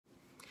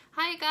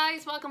Hi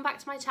guys, welcome back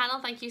to my channel.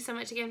 Thank you so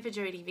much again for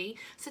joining me.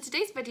 So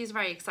today's video is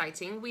very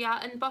exciting. We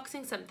are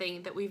unboxing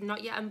something that we've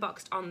not yet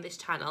unboxed on this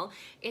channel.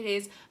 It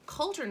is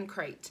Cauldron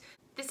crate.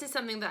 This is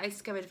something that I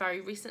discovered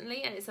very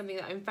recently and it's something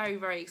that I'm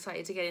very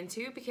excited to get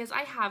into because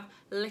I have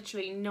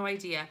literally no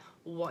idea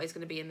what is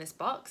going to be in this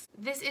box.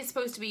 This is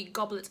supposed to be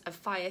Goblet of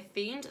Fire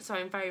themed, so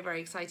I'm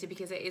very excited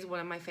because it is one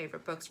of my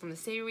favourite books from the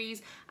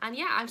series. And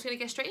yeah, I'm just going to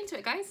get straight into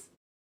it, guys.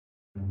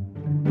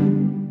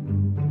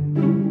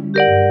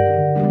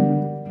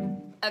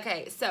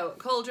 Okay, so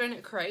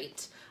Cauldron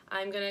crate.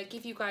 I'm gonna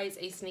give you guys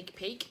a sneak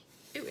peek.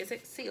 Ooh, is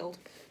it sealed?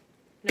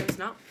 No, it's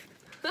not.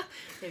 There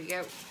we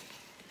go.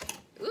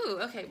 Ooh,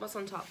 okay, what's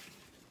on top?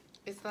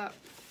 Is that,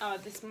 oh,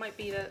 this might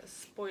be the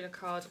spoiler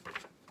card.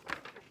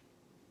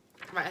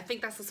 Right, I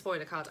think that's the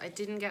spoiler card. I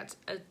didn't get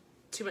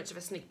too much of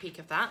a sneak peek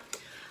of that.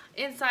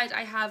 Inside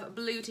I have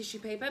blue tissue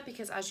paper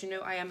because as you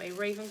know I am a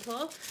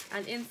Ravenclaw.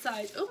 And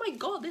inside, oh my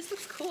god, this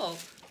looks cool.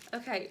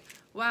 Okay,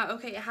 wow,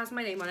 okay, it has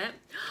my name on it.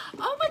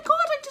 Oh my god,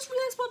 I just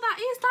realised what that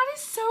is. That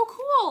is so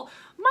cool.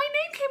 My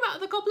name came out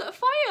of the Goblet of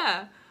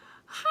Fire.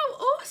 How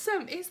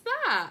awesome is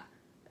that?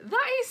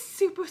 That is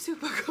super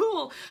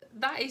cool.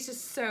 That is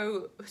just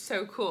so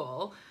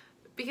cool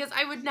because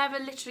I would never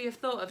literally have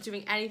thought of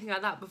doing anything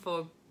like that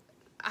before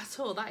at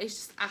all. That is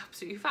just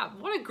absolutely fab.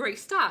 What a great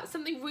start.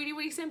 Something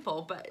really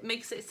simple, but it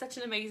makes it such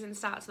an amazing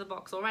start to the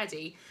box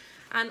already.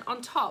 And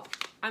on top,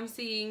 I'm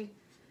seeing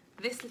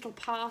this little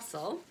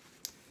parcel.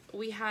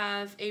 We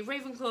have a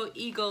Ravenclaw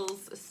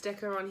Eagles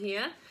sticker on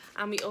here,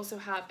 and we also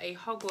have a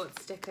Hogwarts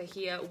sticker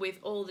here with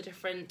all the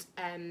different,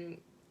 I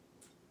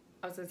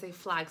was going to say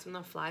flags, but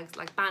not flags,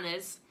 like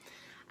banners,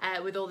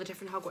 with all the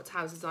different Hogwarts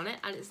houses on it,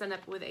 and it's done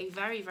up with a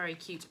very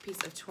cute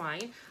piece of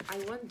twine. I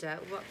wonder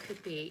what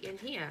could be in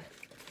here.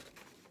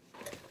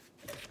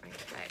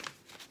 Okay.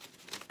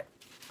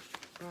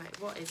 Right,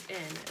 what is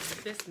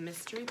in this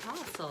mystery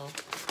parcel?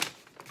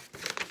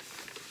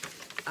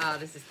 Oh,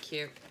 this is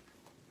cute.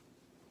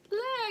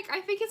 Look,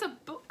 I think it's a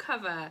book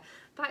cover.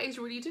 That is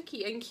really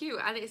ducky and cute,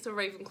 and it's a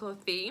Ravenclaw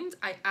themed.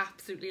 I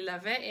absolutely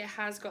love it. It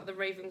has got the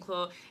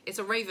Ravenclaw, it's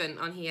a raven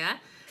on here,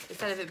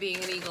 instead of it being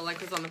an eagle like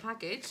was on the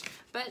package.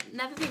 But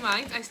never be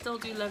mind, I still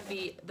do love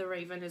the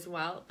raven as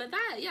well. But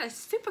that, yeah, it's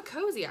super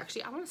cozy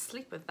actually. I want to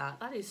sleep with that.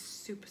 That is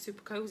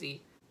super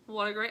cozy.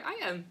 What a great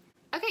item.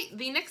 Okay,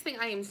 the next thing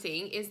I am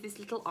seeing is this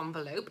little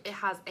envelope. It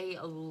has a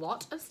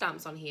lot of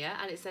stamps on here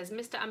and it says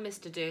Mr. and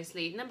Mr.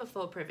 Dursley, number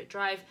 4 Privet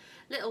Drive,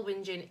 Little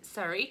Whingin,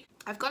 Surrey.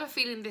 I've got a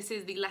feeling this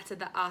is the letter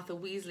that Arthur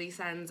Weasley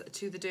sends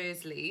to the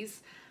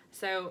Dursleys.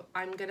 So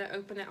I'm going to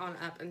open it on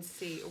up and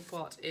see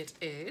what it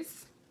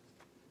is.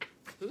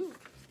 Ooh,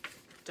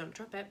 don't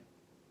drop it.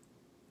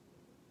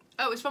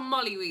 Oh, it's from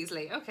Molly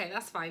Weasley. Okay,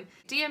 that's fine.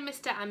 Dear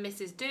Mr. and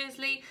Mrs.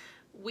 Dursley,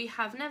 we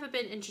have never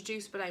been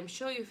introduced, but I'm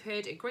sure you've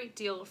heard a great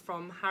deal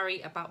from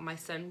Harry about my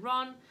son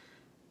Ron.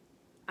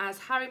 As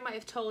Harry might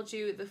have told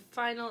you, the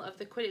final of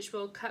the Quidditch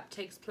World Cup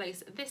takes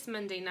place this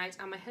Monday night,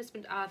 and my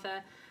husband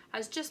Arthur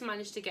has just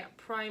managed to get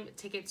prime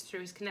tickets through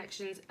his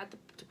connections at the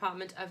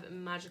Department of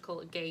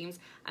Magical Games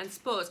and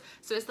Sport.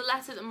 So it's the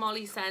letter that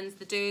Molly sends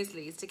the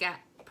Dursleys to get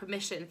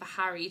permission for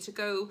Harry to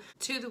go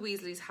to the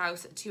Weasleys'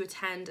 house to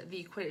attend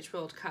the Quidditch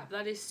World Cup.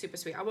 That is super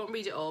sweet. I won't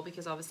read it all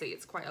because obviously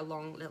it's quite a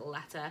long little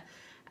letter.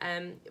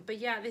 But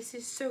yeah, this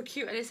is so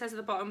cute, and it says at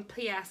the bottom,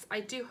 P.S. I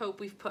do hope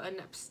we've put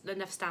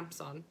enough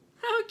stamps on.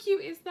 How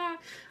cute is that?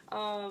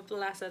 Oh,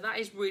 bless her. That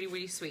is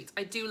really sweet.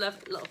 I do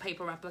love little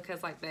paper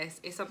replicas like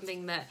this. It's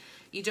something that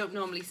you don't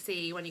normally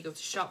see when you go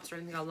to shops or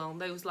anything along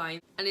those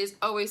lines, and it's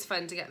always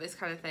fun to get this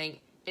kind of thing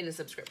in a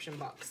subscription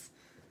box.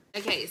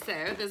 Okay,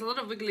 so there's a lot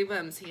of wiggly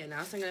worms here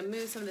now, so I'm going to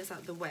move some of this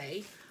out of the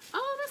way.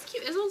 Oh, that's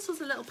cute. There's all sorts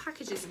of little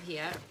packages in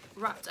here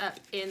wrapped up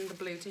in the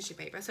blue tissue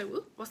paper. So,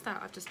 ooh, what's that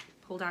I've just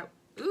pulled out?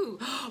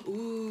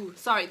 Ooh,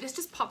 sorry, this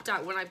just popped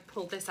out when I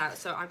pulled this out,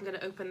 so I'm going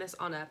to open this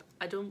on up.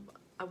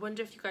 I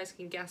wonder if you guys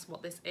can guess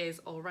what this is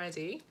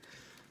already.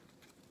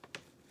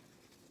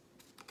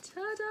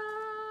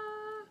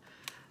 Ta-da!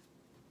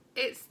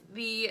 It's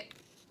the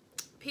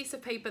piece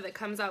of paper that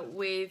comes out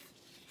with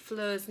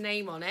Fleur's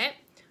name on it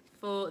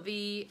for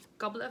the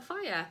Goblet of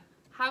Fire.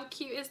 How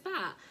cute is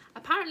that?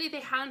 Apparently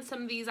they hand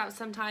some of these out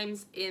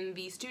sometimes in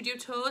the studio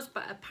tours,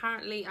 but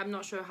apparently, I'm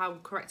not sure how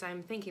correct I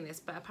am thinking this,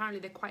 but apparently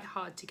they're quite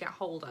hard to get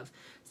hold of.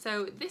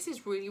 So this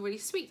is really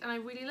sweet, and I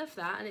really love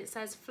that. And it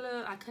says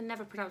Fleur, I can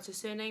never pronounce her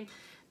surname,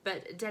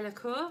 but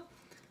Delacour.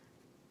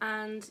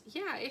 And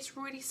yeah, it's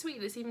really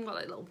sweet. It's even got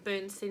like little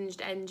burnt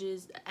singed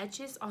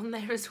edges on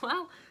there as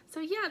well.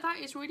 So yeah, that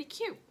is really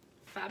cute.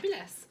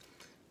 Fabulous.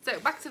 So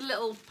back to the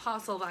little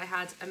parcel that I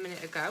had a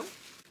minute ago.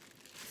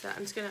 So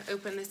I'm just going to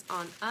open this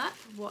on up.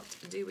 What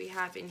do we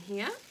have in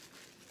here?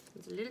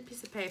 There's a little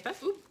piece of paper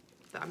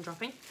that I'm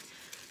dropping.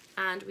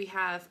 And we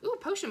have,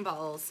 potion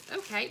bottles.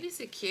 Okay, these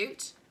are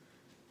cute.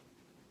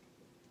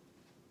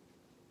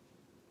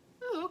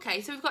 Oh,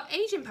 okay, so we've got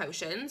aging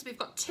potions. We've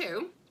got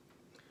 2.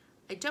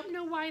 I don't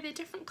know why they're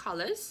different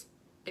colours.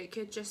 It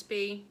could just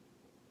be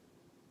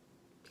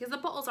because the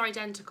bottles are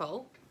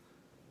identical.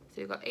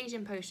 So we've got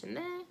aging potion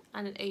there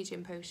and an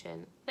aging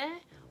potion there.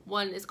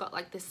 One has got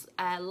like this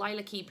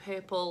lilac-y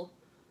purple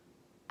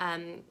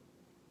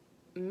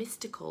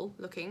mystical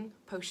looking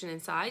potion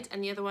inside,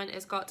 and the other one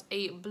has got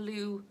a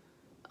blue,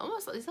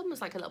 it's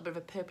almost like a little bit of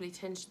a purpley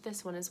tinge to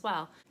this one as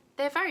well.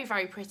 They're very,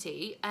 very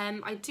pretty.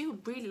 I do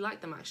really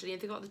like them actually.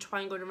 They've got the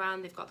twine going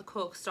around, they've got the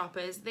cork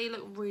stoppers. They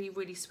look really,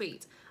 really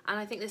sweet. And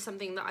I think there's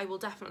something that I will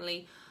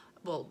definitely,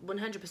 well,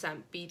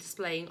 100% be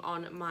displaying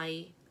on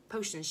my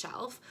potion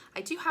shelf.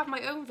 I do have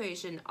my own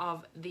version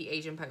of the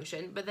Asian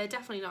potion, but they're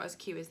definitely not as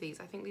cute as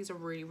these. I think these are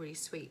really, really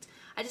sweet.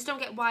 I just don't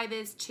get why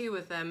there's two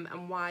of them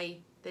and why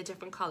they're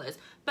different colours.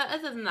 But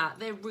other than that,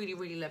 they're really,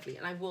 really lovely,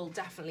 and I will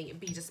definitely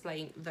be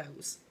displaying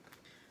those.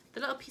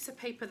 The little piece of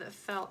paper that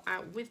fell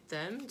out with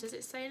them, does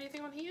it say anything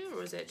on here,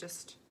 or is it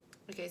just...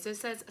 Okay, so it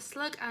says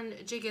Slug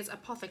and Jigger's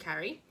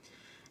Apothecary.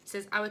 It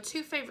says, our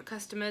 2 favourite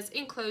customers,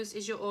 enclosed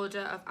is your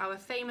order of our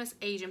famous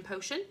Asian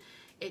potion.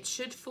 It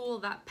should fool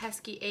that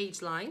pesky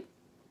age line.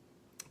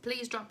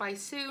 Please drop by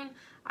soon.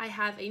 I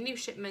have a new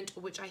shipment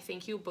which I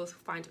think you'll both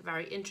find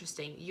very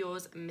interesting.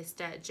 Yours,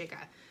 Mr. Jigger.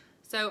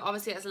 So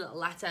obviously that's a little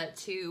letter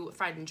to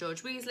Fred and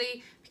George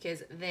Weasley,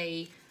 because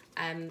they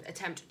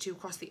attempt to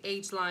cross the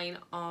age line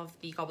of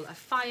the Goblet of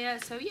Fire.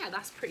 So yeah,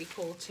 that's pretty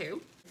cool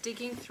too.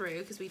 Digging through,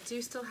 because we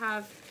do still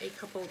have a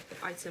couple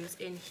of items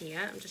in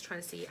here. I'm just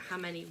trying to see how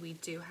many we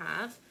do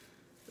have.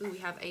 Ooh, we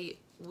have a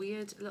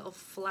weird little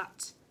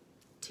flat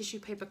tissue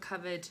paper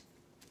covered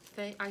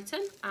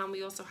item, and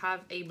we also have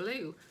a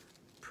blue,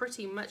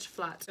 pretty much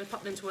flat. I'm gonna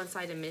pop them to one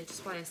side a minute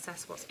just while I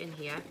assess what's in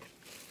here.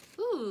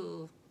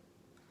 Ooh.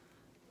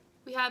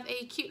 We have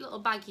a cute little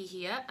baggie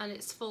here, and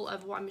it's full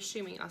of what I'm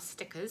assuming are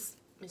stickers.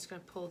 I'm just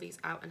going to pull these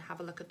out and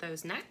have a look at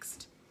those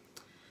next.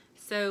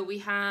 So we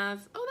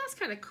have, oh, that's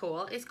kind of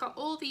cool. It's got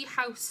all the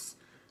house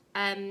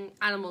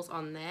animals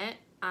on there,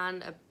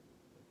 and a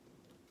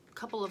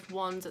couple of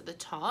wands at the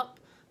top.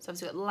 So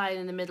obviously you've got the lion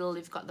in the middle,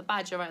 you've got the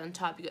badger right on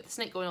top, you've got the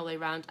snake going all the way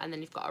around, and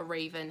then you've got a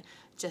raven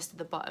just at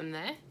the bottom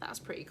there. That's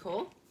pretty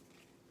cool.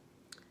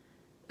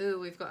 Ooh,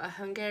 we've got a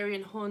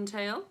Hungarian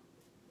horntail.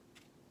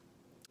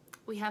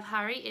 We have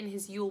Harry in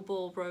his Yule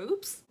Ball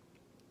robes.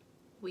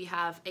 We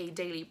have a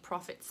Daily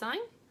Prophet sign.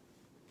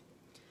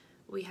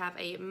 We have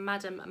a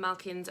Madame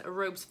Malkin's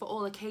Robes for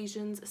All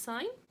Occasions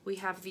sign. We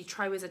have the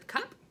Triwizard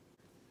Cup,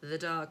 the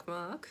Dark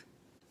Mark,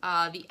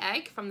 the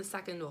egg from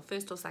the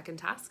first or second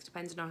task,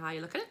 depending on how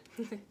you look at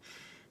it.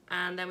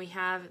 And then we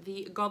have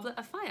the Goblet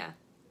of Fire.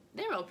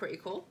 They're all pretty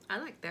cool. I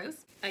like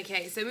those.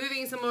 Okay, so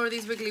moving some more of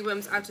these wiggly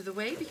worms out of the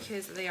way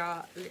because they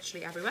are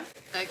literally everywhere.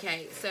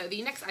 Okay, so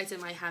the next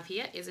item I have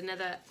here is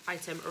another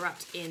item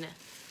wrapped in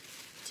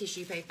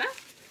tissue paper.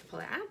 Pull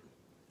it out.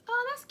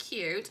 Oh, that's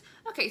cute.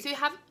 Okay, so you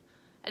have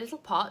a little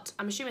pot.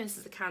 I'm assuming this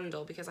is a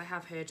candle because I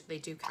have heard they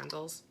do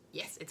candles.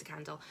 Yes, it's a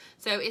candle.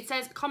 So it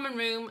says common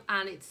room,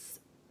 and it's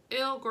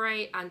Earl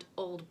Grey and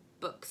old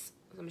books.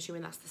 I'm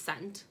assuming that's the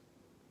scent.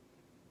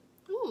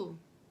 Ooh.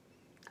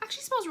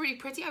 Actually smells really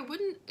pretty. I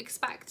wouldn't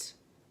expect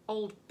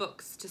old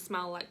books to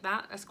smell like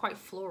that. That's quite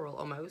floral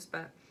almost,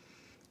 but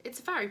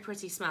it's a very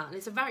pretty smell, and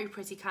it's a very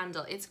pretty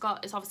candle. It's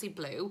obviously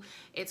blue.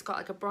 It's got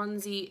like a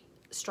bronzy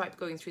stripe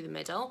going through the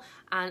middle,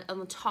 and on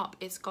the top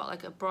it's got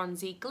like a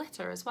bronzy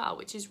glitter as well,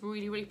 which is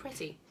really, really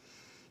pretty.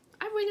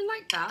 I really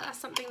like that. That's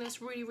something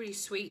that's really, really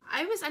sweet.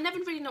 I never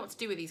really know what to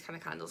do with these kind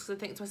of candles, because I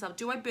think to myself,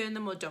 do I burn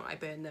them or don't I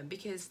burn them?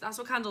 Because that's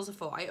what candles are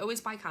for. I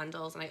always buy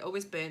candles and I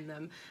always burn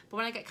them. But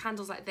when I get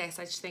candles like this,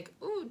 I just think,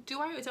 ooh,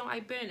 do I or don't I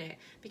burn it?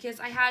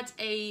 Because I had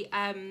a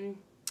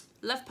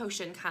Love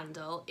Potion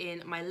candle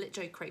in my Lit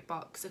Joy crate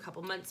box a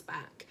couple months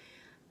back,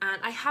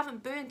 and I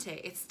haven't burnt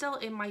it. It's still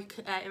in my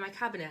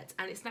cabinet,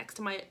 and it's next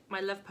to my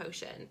Love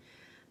Potion.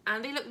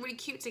 And they look really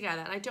cute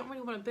together, and I don't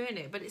really want to burn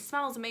it, but it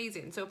smells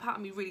amazing, so a part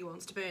of me really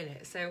wants to burn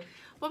it. So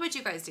what would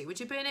you guys do? Would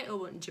you burn it or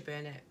wouldn't you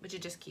burn it? Would you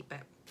just keep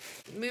it?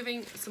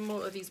 Moving some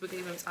more of these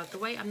wiggly worms out of the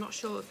way. I'm not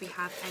sure if we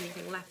have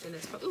anything left in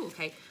this, but ooh,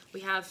 okay. We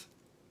have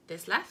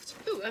this left.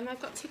 Ooh, and I've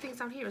got 2 things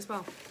down here as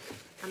well.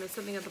 And there's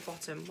something at the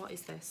bottom. What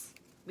is this?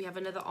 We have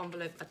another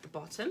envelope at the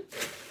bottom.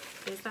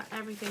 Is that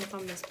everything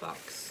from this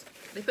box?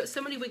 They put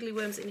so many wiggly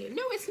worms in here.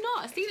 No, it's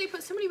not. See, they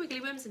put so many wiggly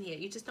worms in here.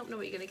 You just don't know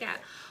what you're going to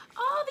get.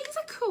 Oh, these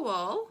are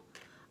cool.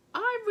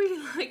 I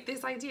really like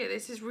this idea.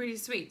 This is really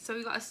sweet. So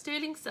we've got a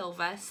sterling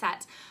silver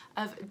set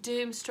of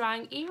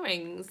Durmstrang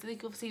earrings.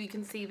 Obviously, you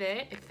can see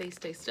there, if they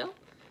stay still,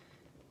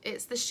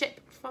 it's the ship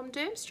from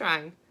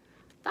Durmstrang.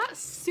 That's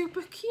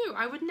super cute.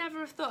 I would never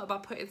have thought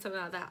about putting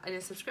something like that in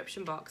a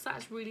subscription box.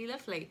 That's really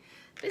lovely.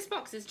 This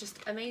box is just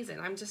amazing.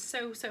 I'm just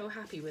so, so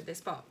happy with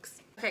this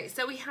box. Okay,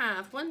 so we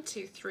have 1,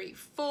 2, 3,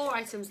 4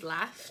 items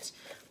left.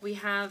 We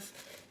have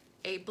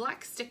a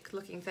black stick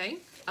looking thing,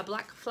 a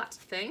black flat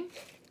thing,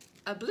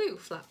 a blue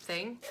flat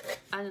thing,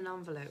 and an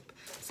envelope.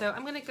 So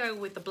I'm gonna go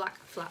with the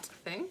black flat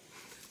thing.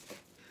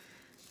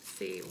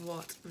 See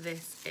what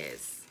this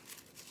is.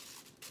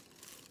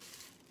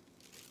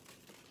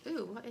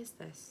 Ooh, what is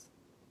this?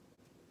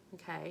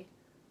 Okay,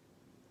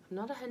 I'm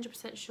not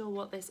 100% sure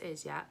what this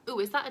is yet. Ooh,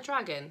 is that a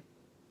dragon?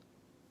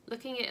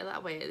 Looking at it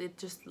that way, it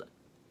just,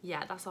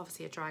 yeah, that's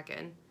obviously a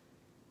dragon.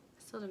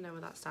 I still don't know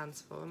what that stands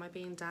for. Am I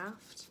being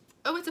daft?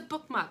 Oh, it's a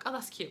bookmark. Oh,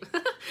 that's cute.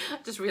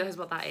 Just realised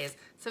what that is.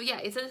 So yeah,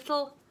 it's a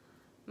little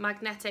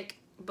magnetic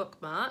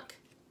bookmark.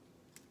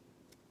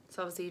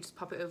 So obviously you just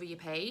pop it over your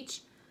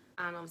page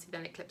and obviously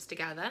then it clips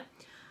together.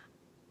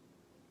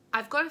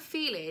 I've got a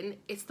feeling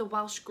it's the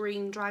Welsh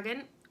green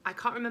dragon. I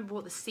can't remember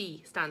what the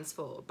C stands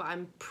for, but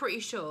I'm pretty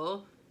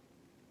sure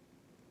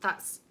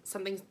that's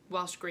something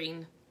Welsh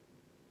green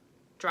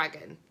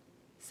dragon.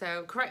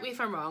 So correct me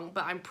if I'm wrong,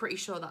 but I'm pretty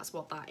sure that's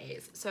what that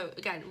is. So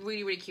again,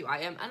 really, really cute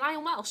item, and I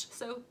am Welsh,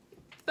 so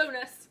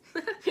bonus.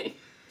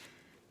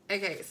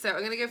 Okay, so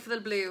I'm gonna go for the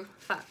blue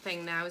flat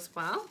thing now as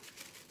well.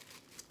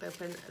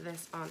 Open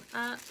this on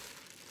up.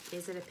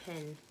 Is it a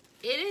pin?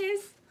 It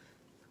is.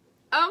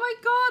 Oh my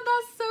god,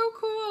 that's so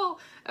cool.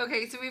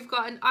 Okay, so we've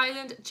got an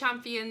Island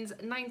Champions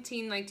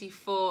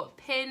 1994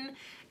 pin.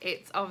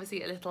 It's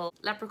obviously a little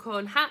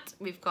leprechaun hat.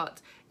 We've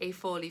got a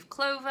 4-leaf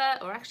clover,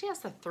 or actually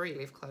that's a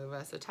 3-leaf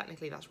clover, so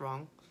technically that's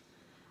wrong.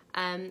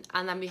 And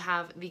then we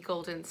have the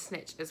golden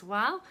snitch as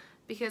well,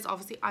 because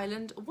obviously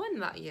Ireland won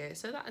that year.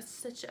 So that is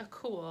such a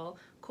cool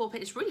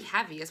pin. It's really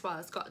heavy as well.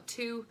 It's got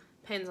 2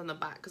 pins on the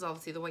back, because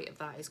obviously the weight of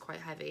that is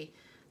quite heavy.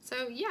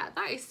 So yeah,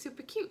 that is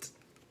super cute.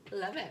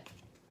 Love it.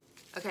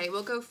 Okay,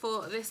 we'll go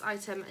for this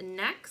item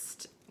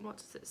next. What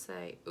does it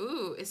say?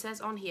 Ooh, it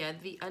says on here,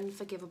 the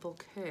unforgivable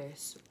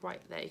curse. Right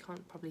there, you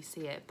can't probably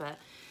see it, but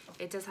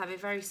it does have a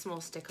very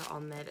small sticker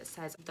on there that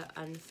says the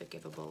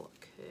unforgivable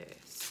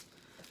curse.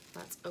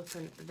 Let's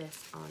open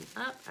this on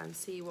up and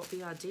see what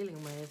we are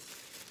dealing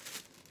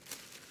with.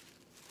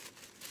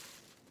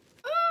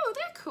 Oh,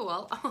 they're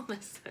cool. Oh,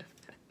 they're so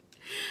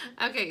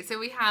fun. Okay, so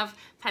we have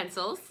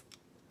pencils,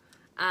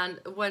 and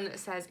one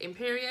says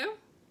Imperio.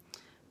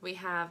 We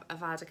have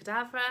Avada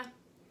Kedavra,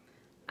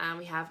 and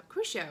we have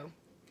Crucio.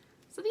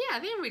 So yeah,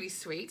 they're really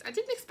sweet. I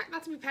didn't expect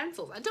that to be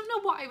pencils. I don't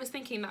know what I was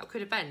thinking that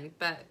could have been,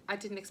 but I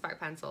didn't expect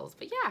pencils.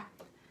 But yeah,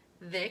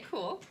 they're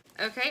cool.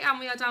 Okay, and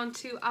we are down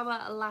to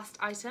our last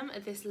item,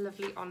 this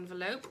lovely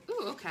envelope.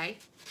 Ooh, okay.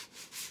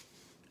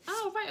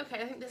 Oh, right,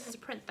 okay, I think this is a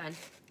print then.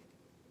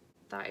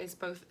 That is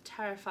both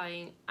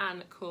terrifying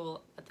and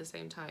cool at the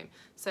same time.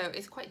 So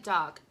it's quite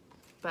dark,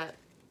 but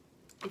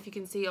if you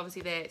can see,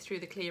 obviously there through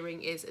the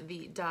clearing is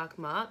the dark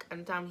mark,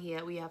 and down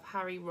here we have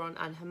Harry, Ron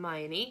and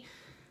Hermione.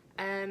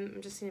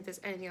 I'm just seeing if there's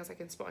anything else I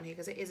can spot on here,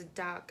 because it is a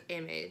dark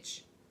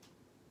image.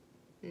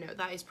 No,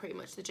 that is pretty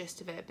much the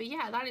gist of it. But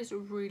yeah, that is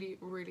really,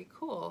 really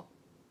cool.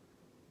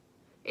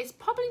 It's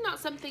probably not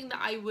something that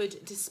I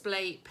would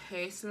display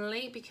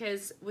personally,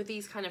 because with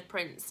these kind of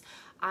prints,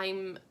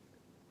 I'm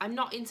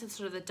not into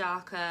sort of the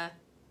darker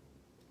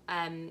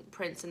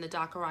prints and the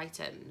darker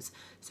items,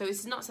 so this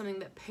is not something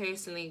that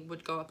personally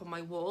would go up on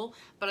my wall,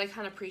 but I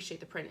can appreciate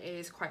the print. It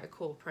is quite a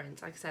cool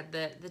print. Like I said,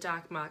 the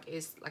dark mark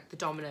is like the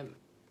dominant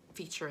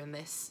feature in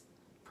this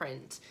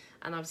print,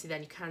 and obviously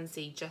then you can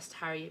see just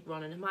Harry,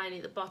 Ron and Hermione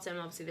at the bottom.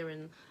 Obviously they're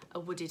in a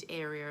wooded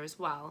area as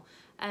well,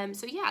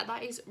 so yeah,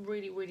 that is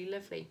really, really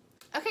lovely.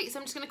 Okay, so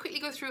I'm just going to quickly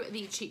go through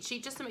the cheat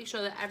sheet just to make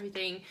sure that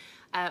everything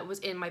was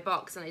in my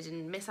box and I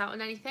didn't miss out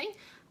on anything.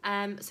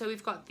 So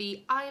we've got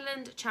the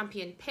Island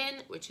Champion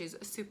pin, which is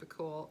super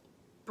cool,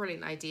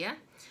 brilliant idea.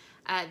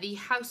 The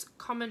House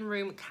Common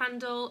Room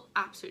candle,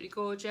 absolutely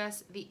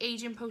gorgeous. The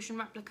Aging Potion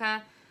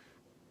replica,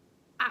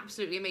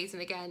 absolutely amazing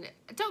again.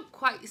 I don't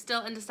quite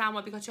still understand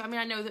why we got 2. I mean,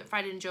 I know that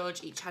Fred and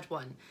George each had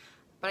 1,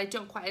 but I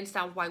don't quite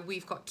understand why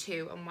we've got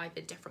 2 and why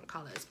they're different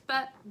colours.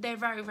 But they're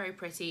very, very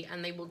pretty,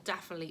 and they will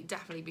definitely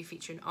be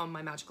featuring on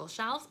my magical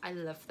shelves. I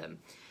love them.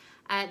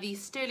 The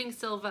sterling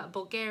silver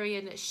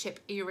Bulgarian ship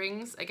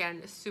earrings,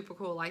 again, a super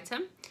cool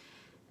item.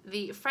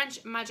 The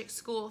French Magic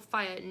School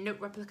fire note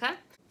replica,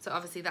 so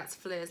obviously that's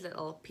Fleur's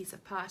little piece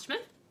of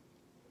parchment.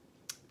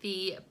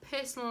 The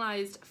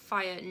personalised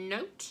fire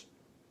note.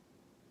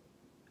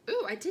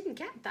 Ooh, I didn't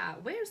get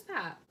that. Where's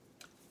that?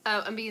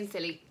 Oh, I'm being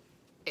silly.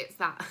 It's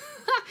that.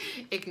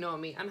 Ignore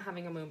me, I'm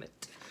having a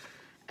moment.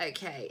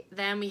 Okay,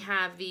 then we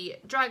have the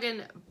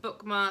Dragon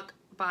bookmark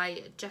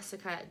by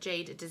Jessica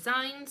Jade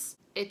Designs.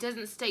 It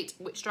doesn't state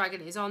which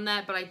dragon is on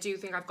there, but I do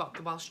think I've got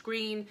the Welsh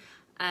green.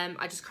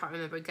 I just can't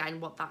remember again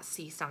what that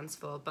C stands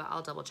for, but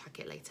I'll double check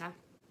it later.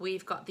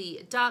 We've got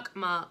the Dark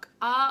Mark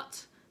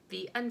art,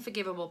 the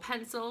Unforgivable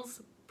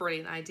pencils,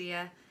 brilliant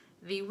idea.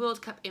 The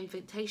World Cup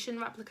invitation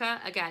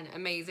replica, again,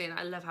 amazing.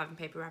 I love having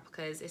paper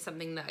replicas. It's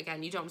something that,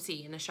 again, you don't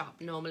see in a shop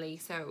normally,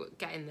 so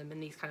getting them in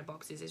these kind of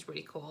boxes is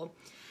really cool.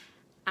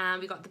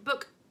 And we got the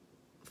Book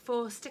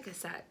 4 sticker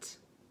set.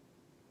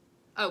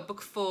 Oh,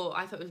 book 4.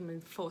 I thought it was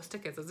meant 4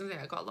 stickers. I was gonna say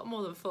I got a lot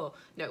more than 4.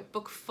 No,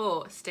 book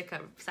 4 sticker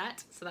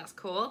set. So that's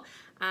cool.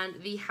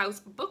 And the house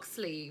book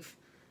sleeve.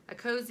 A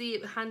cozy,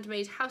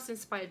 handmade,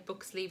 house-inspired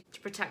book sleeve to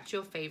protect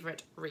your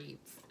favourite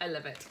reads. I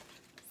love it.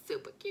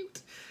 Super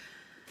cute.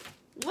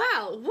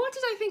 Well, what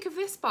did I think of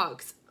this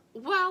box?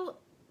 Well,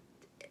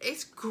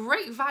 it's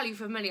great value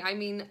for money. I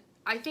mean,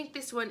 I think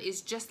this one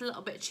is just a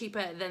little bit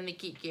cheaper than the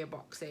Geek Gear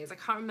boxes. I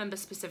can't remember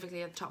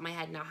specifically at the top of my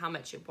head now how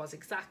much it was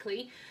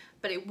exactly,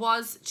 but it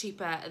was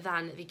cheaper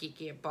than the Geek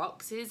Gear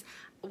boxes.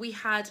 We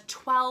had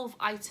 12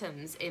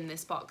 items in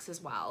this box as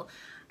well.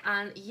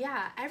 And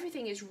yeah,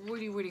 everything is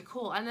really, really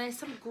cool. And there's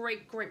some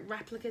great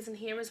replicas in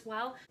here as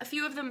well. A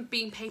few of them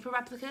being paper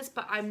replicas,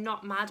 but I'm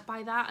not mad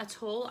by that at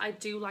all. I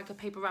do like a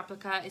paper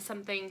replica. It's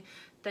something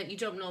that you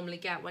don't normally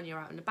get when you're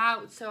out and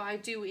about, so I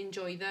do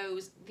enjoy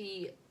those.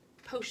 The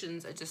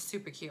potions are just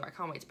super cute. I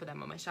can't wait to put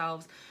them on my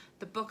shelves.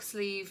 The book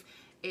sleeve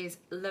is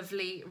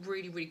lovely,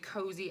 really, really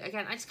cozy.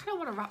 Again, I just kind of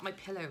want to wrap my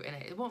pillow in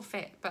it. It won't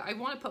fit, but I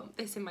want to put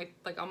this in my,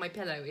 like, on my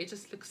pillow. It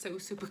just looks so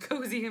super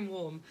cozy and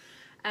warm.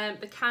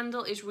 The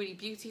candle is really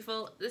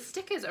beautiful. The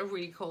stickers are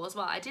really cool as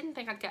well. I didn't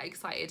think I'd get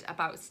excited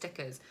about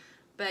stickers,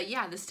 but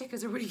yeah, the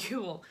stickers are really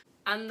cool.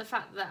 And the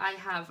fact that I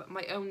have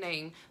my own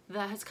name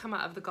that has come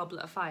out of the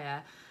Goblet of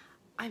Fire,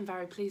 I'm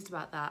very pleased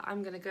about that.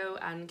 I'm gonna go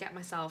and get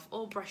myself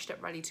all brushed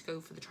up, ready to go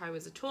for the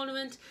Triwizard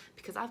tournament,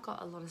 because I've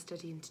got a lot of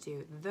studying to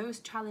do. Those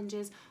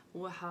challenges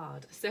were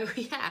hard. So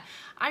yeah,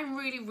 I'm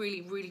really,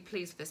 really, really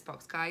pleased with this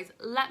box, guys.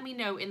 Let me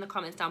know in the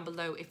comments down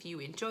below if you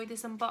enjoyed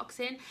this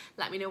unboxing.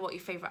 Let me know what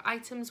your favorite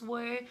items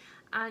were.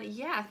 And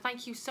yeah,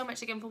 thank you so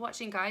much again for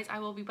watching, guys. I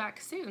will be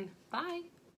back soon. Bye.